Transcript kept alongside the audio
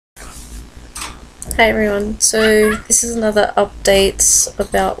Hey everyone, so this is another update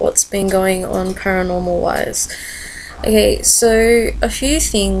about what's been going on paranormal wise. Okay, so a few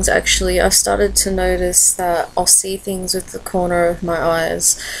things actually. I've started to notice that I'll see things with the corner of my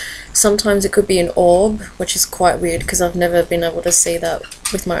eyes. Sometimes it could be an orb, which is quite weird because I've never been able to see that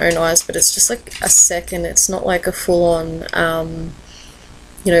with my own eyes, but it's just like a second. It's not like a full on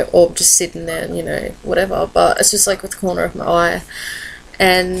orb just sitting there, whatever, but it's just like with the corner of my eye.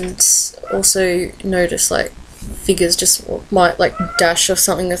 And also notice like figures just might like dash or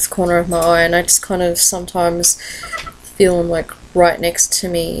something with the corner of my eye, and I just kind of sometimes feel them like right next to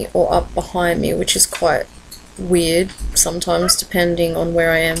me or up behind me, which is quite weird sometimes depending on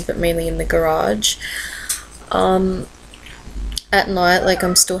where I am, but mainly in the garage. At night, like,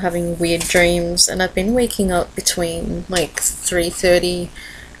 I'm still having weird dreams, and I've been waking up between like 3:30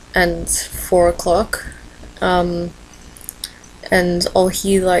 and 4 o'clock. And I'll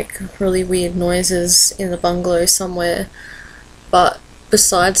hear like really weird noises in the bungalow somewhere, but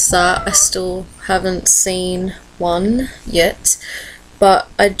besides that I still haven't seen one yet. But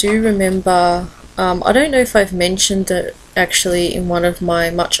I do remember, I don't know if I've mentioned it actually in one of my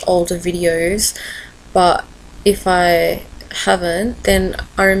much older videos, but if I haven't, then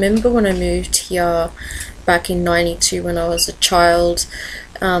I remember when I moved here back in '92 when I was a child.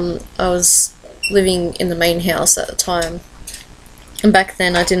 I was living in the main house at the time. And back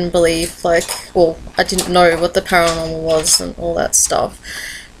then I didn't believe, I didn't know what the paranormal was and all that stuff.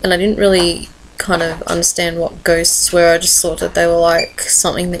 And I didn't really kind of understand what ghosts were. I just thought that they were like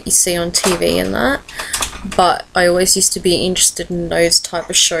something that you see on TV and that. But I always used to be interested in those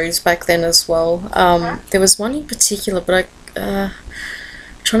type of shows back then as well. There was one in particular, but I'm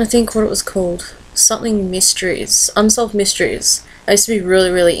trying to think what it was called. Something Mysteries. Unsolved Mysteries. I used to be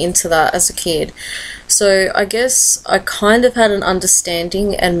really, really into that as a kid. So I guess I kind of had an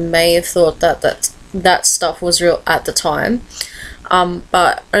understanding and may have thought that stuff was real at the time.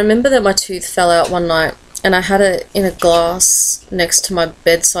 But I remember that my tooth fell out one night, and I had it in a glass next to my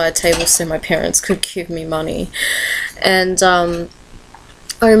bedside table so my parents could give me money. And I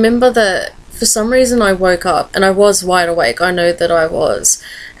remember that for some reason I woke up, and I was wide awake. I know that I was.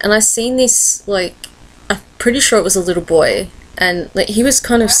 And I seen this, like, I'm pretty sure it was a little boy, and like he was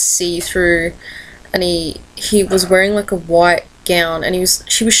kind of see-through, and he was wearing like a white gown, and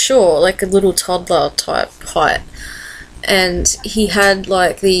she was short, like a little toddler type height, and he had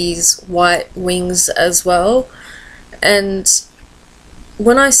like these white wings as well. And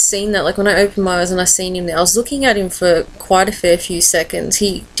when I seen that, like when I opened my eyes and I seen him there, I was looking at him for quite a fair few seconds.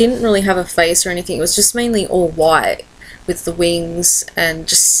 He didn't really have a face or anything. It was just mainly all white with the wings, and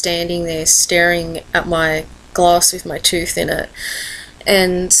just standing there staring at my glass with my tooth in it.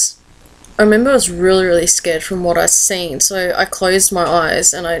 And I remember I was really, really scared from what I'd seen, so I closed my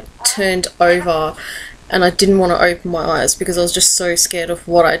eyes and I turned over, and I didn't want to open my eyes because I was just so scared of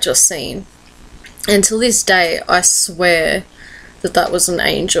what I'd just seen. And till this day, I swear that was an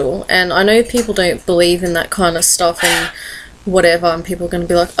angel. And I know people don't believe in that kind of stuff and whatever, and people are going to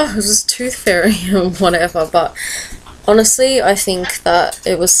be like, oh, it was a tooth fairy and whatever, but honestly, I think that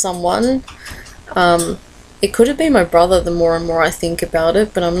it was someone. It could have been my brother the more and more I think about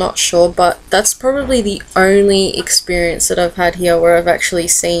it, but I'm not sure. But that's probably the only experience that I've had here where I've actually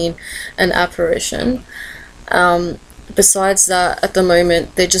seen an apparition. Besides that, at the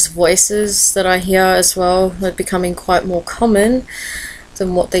moment, they're just voices that I hear as well. They're becoming quite more common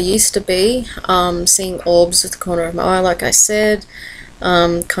than what they used to be. Seeing orbs with the corner of my eye, like I said.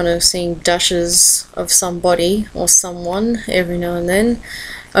 Kind of seeing dashes of somebody or someone every now and then.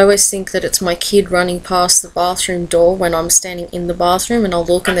 I always think that it's my kid running past the bathroom door when I'm standing in the bathroom, and I'll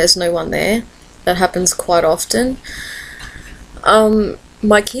look and there's no one there. That happens quite often.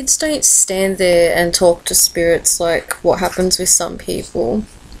 My kids don't stand there and talk to spirits like what happens with some people.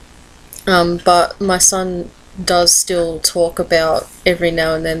 But my son does still talk about every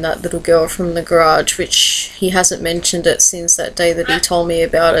now and then that little girl from the garage, which he hasn't mentioned it since that day that he told me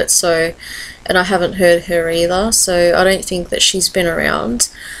about it. So, and I haven't heard her either, so I don't think that she's been around.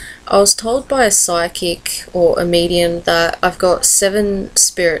 I was told by a psychic or a medium that I've got 7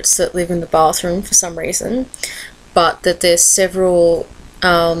 spirits that live in the bathroom for some reason, but that there's several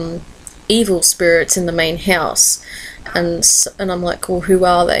evil spirits in the main house. And I'm like, well, who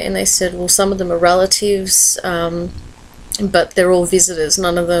are they? And they said, well, some of them are relatives, but they're all visitors.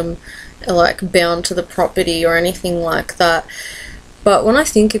 None of them are like bound to the property or anything like that. But when I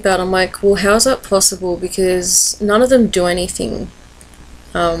think about it, I'm like, well, how's that possible? Because none of them do anything.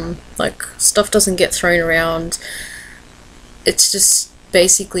 Like, stuff doesn't get thrown around. It's just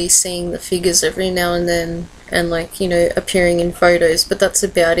basically seeing the figures every now and then, and like, appearing in photos, but that's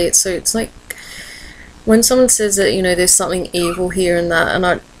about it. So it's like, when someone says that, you know, there's something evil here and that, and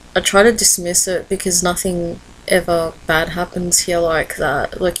I try to dismiss it because nothing ever bad happens here like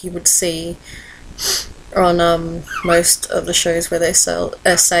that. Like you would see on most of the shows where they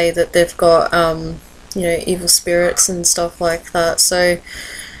say that they've got you know, evil spirits and stuff like that. So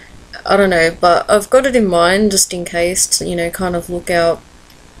I don't know, but I've got it in mind just in case to, you know, kind of look out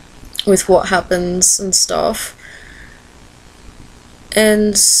with what happens and stuff. And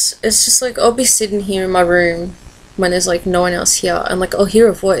it's just like I'll be sitting here in my room when there's like no one else here, and like I'll hear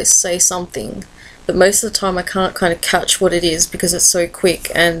a voice say something, but most of the time I can't kind of catch what it is because it's so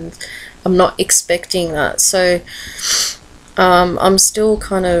quick and I'm not expecting that. So I'm still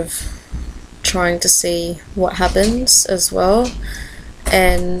kind of trying to see what happens as well.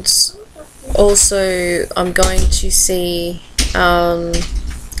 And also I'm going to see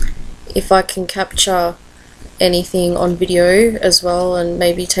if I can capture anything on video as well, and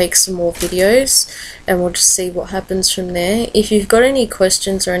maybe take some more videos, and we'll just see what happens from there. If you've got any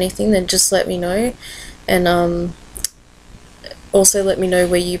questions or anything, then just let me know, and also let me know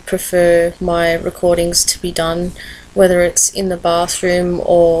where you prefer my recordings to be done, whether it's in the bathroom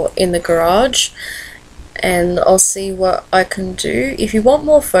or in the garage, and I'll see what I can do. If you want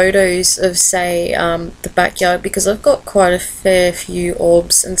more photos of, say, the backyard, because I've got quite a fair few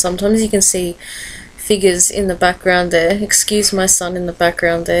orbs, and sometimes you can see figures in the background there. Excuse my son in the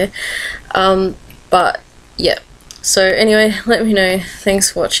background there. But yeah, so anyway, let me know.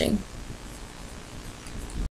 Thanks for watching.